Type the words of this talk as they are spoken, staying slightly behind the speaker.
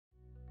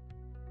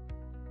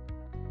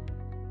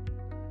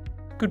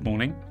Good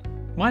morning.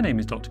 My name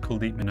is Dr.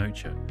 Kuldeep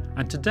Minocha,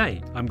 and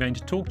today I'm going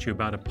to talk to you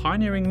about a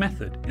pioneering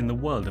method in the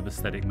world of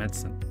aesthetic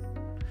medicine.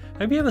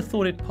 Have you ever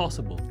thought it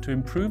possible to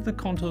improve the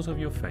contours of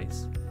your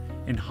face,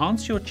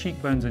 enhance your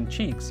cheekbones and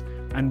cheeks,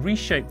 and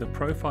reshape the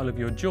profile of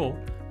your jaw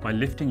by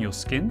lifting your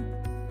skin?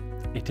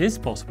 It is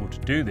possible to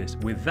do this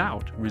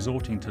without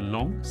resorting to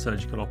long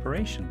surgical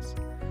operations.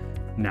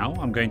 Now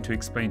I'm going to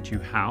explain to you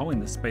how,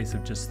 in the space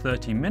of just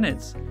 30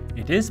 minutes,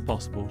 it is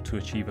possible to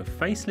achieve a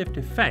facelift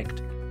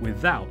effect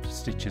without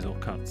stitches or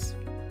cuts.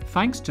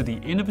 Thanks to the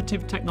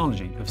innovative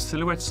technology of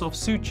Silhouette Soft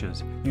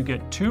Sutures, you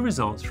get two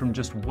results from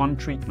just one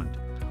treatment.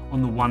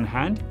 On the one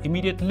hand,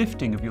 immediate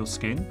lifting of your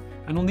skin,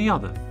 and on the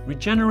other,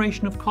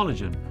 regeneration of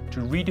collagen to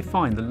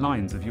redefine the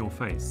lines of your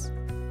face.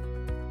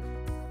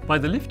 By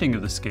the lifting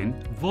of the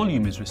skin,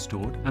 volume is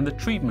restored and the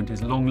treatment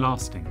is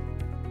long-lasting.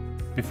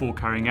 Before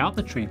carrying out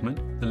the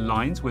treatment, the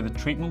lines where the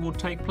treatment will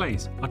take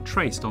place are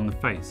traced on the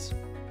face.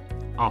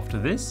 After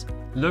this,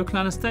 local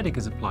anaesthetic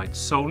is applied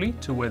solely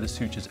to where the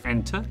sutures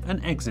enter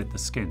and exit the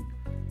skin.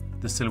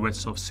 The Silhouette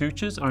Soft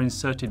Sutures are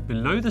inserted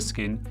below the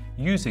skin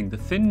using the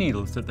thin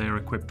needles that they are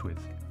equipped with.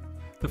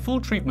 The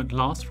full treatment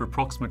lasts for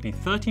approximately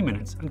 30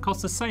 minutes and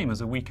costs the same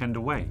as a weekend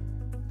away.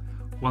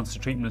 Once the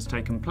treatment has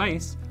taken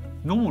place,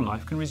 normal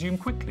life can resume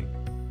quickly.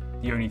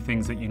 The only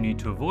things that you need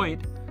to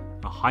avoid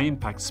are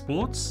high-impact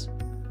sports,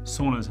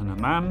 saunas and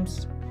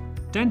hammams,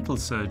 dental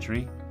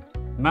surgery,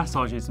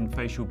 massages and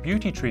facial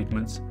beauty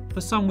treatments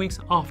for some weeks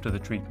after the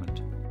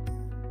treatment.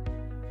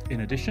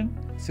 In addition,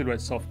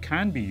 Silhouette Soft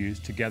can be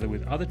used together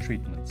with other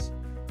treatments.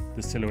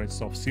 The Silhouette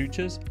Soft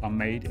Sutures are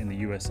made in the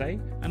USA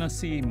and are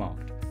CE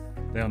marked.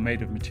 They are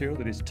made of material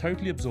that is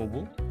totally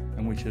absorbable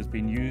and which has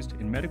been used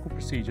in medical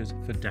procedures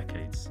for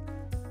decades.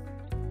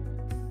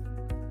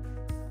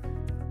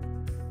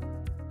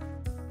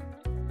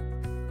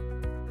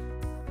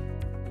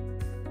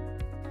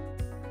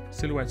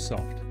 Silhouette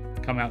Soft.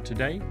 Come out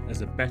today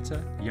as a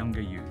better,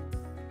 younger you.